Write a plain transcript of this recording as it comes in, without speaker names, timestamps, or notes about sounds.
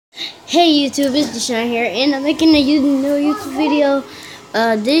Hey YouTube, it's Deshaun here, and I'm making a new YouTube video.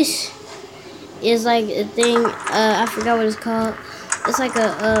 This is like a thing. I forgot what it's called. It's like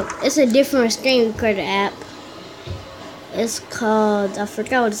it's a different screen recorder app. It's called. I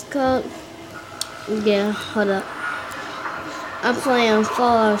forgot what it's called. Yeah, hold up. I'm playing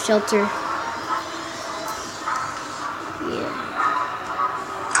Fallout Shelter. Yeah.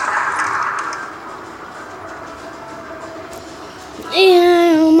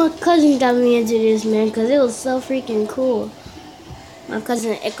 And my cousin got me into this, man, because it was so freaking cool. My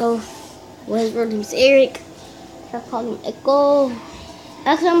cousin Echo, well, his real name's Eric. I call him Echo.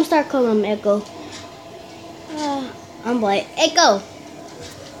 Actually, I'm gonna start calling him Echo. I'm like, Echo.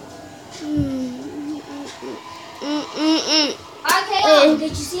 Okay, did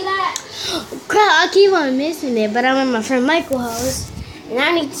you see that? Crap, I keep on missing it, but I'm at my friend Michael's house, and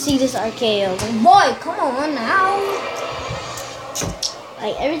I need to see this RKO. Boy, come on now.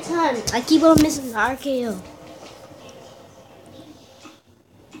 Like, every time, I keep on missing the RKO.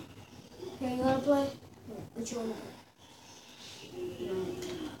 Here, you wanna play? What you wanna play?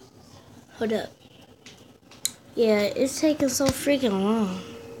 Hold up. Yeah, it's taking so freaking long.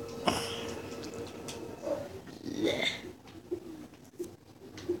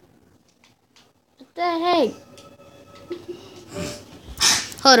 What the heck?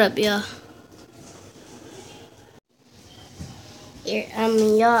 Hold up, y'all.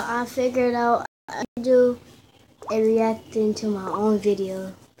 Y'all, I figured out I can do a reacting to my own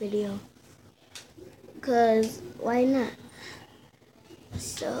video. Cause why not?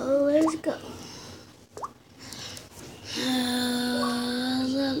 So let's go.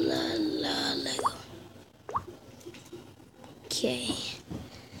 Lego. Okay.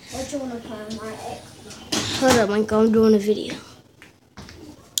 What you wanna play? Hold up, Michael. I'm doing a video.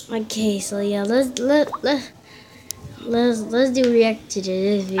 Okay, so yeah, let's do react to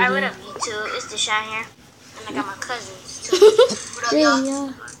this video. Alright, what up, YouTube? It's Deshaun here, and I got my cousins too. What up,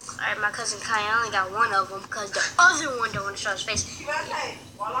 y'all? Alright, my cousin Kai, I only got one of them because the other one don't want to show his face.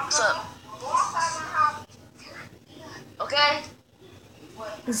 What's up? Okay.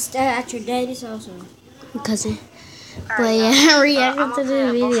 Is that at your daddy's house or? Cousin. All But right, yeah, y'all. I'm reacting to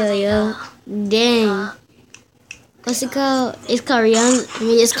this video, yo. Dang. What's it called? It's called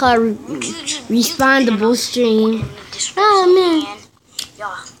it's called Respondable Stream. Oh man. And,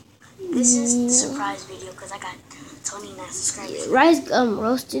 y'all, this is the surprise video because I got 29 subscribers. Rice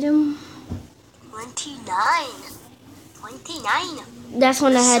roasted him. 29. That's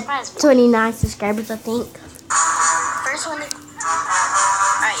when I had 29 subscribers, I think. First one.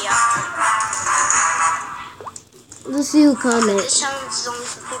 Alright, y'all. Let's see who commented. This challenge is only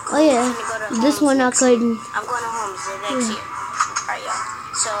for people. Oh yeah, this one I couldn't. I'm going to Homes next year. Alright, y'all.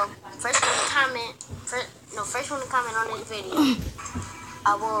 So, first one to comment on this video,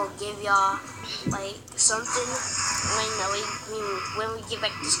 I will give y'all like something when we get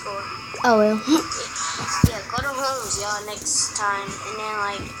back to school. Oh well. Yeah, go to Homes, y'all, next time, and then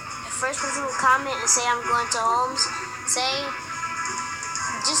like the first person will comment and say I'm going to Homes.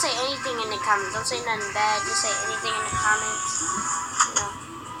 Just say anything in the comments. Don't say nothing bad. Just say anything in the comments.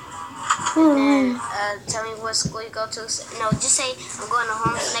 And then tell me what school you go to. No, just say I'm going to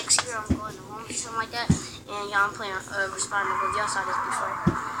Homes next year. I'm going to Homes or something like that. And y'all, I'm playing Respondable. Y'all saw this before.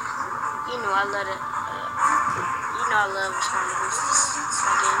 You know I love it. I love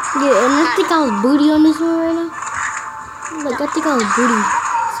Respondable. Yeah, and I think I was booty on this one right now. Like I think I was booty.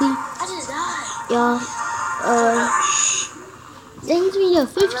 See? I just died. Y'all. Thanks video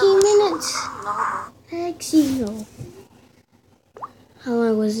 15 minutes. Heck, no. How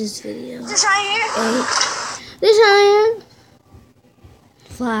long was this video? Just right here. 8. This iron.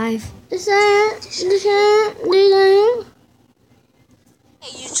 5. This iron.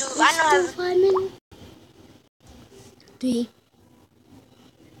 Hey YouTube, I know how. 5 minutes. 3.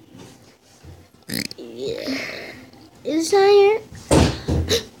 Yeah. This iron.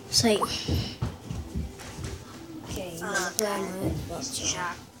 Say. Okay,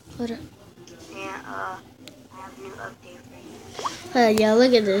 Hold up. And I have a new update for you. Y'all,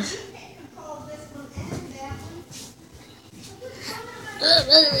 look at this. Hey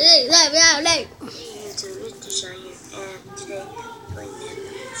YouTube, it's Deshaun here, and today, playing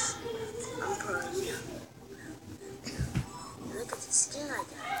Netflix. I'm pros. Look at the skin I got.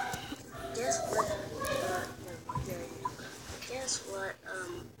 Guess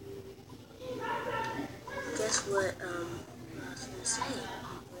what? I was gonna say.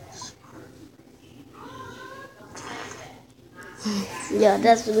 Yeah,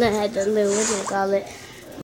 that's when I had to live. What do you call it?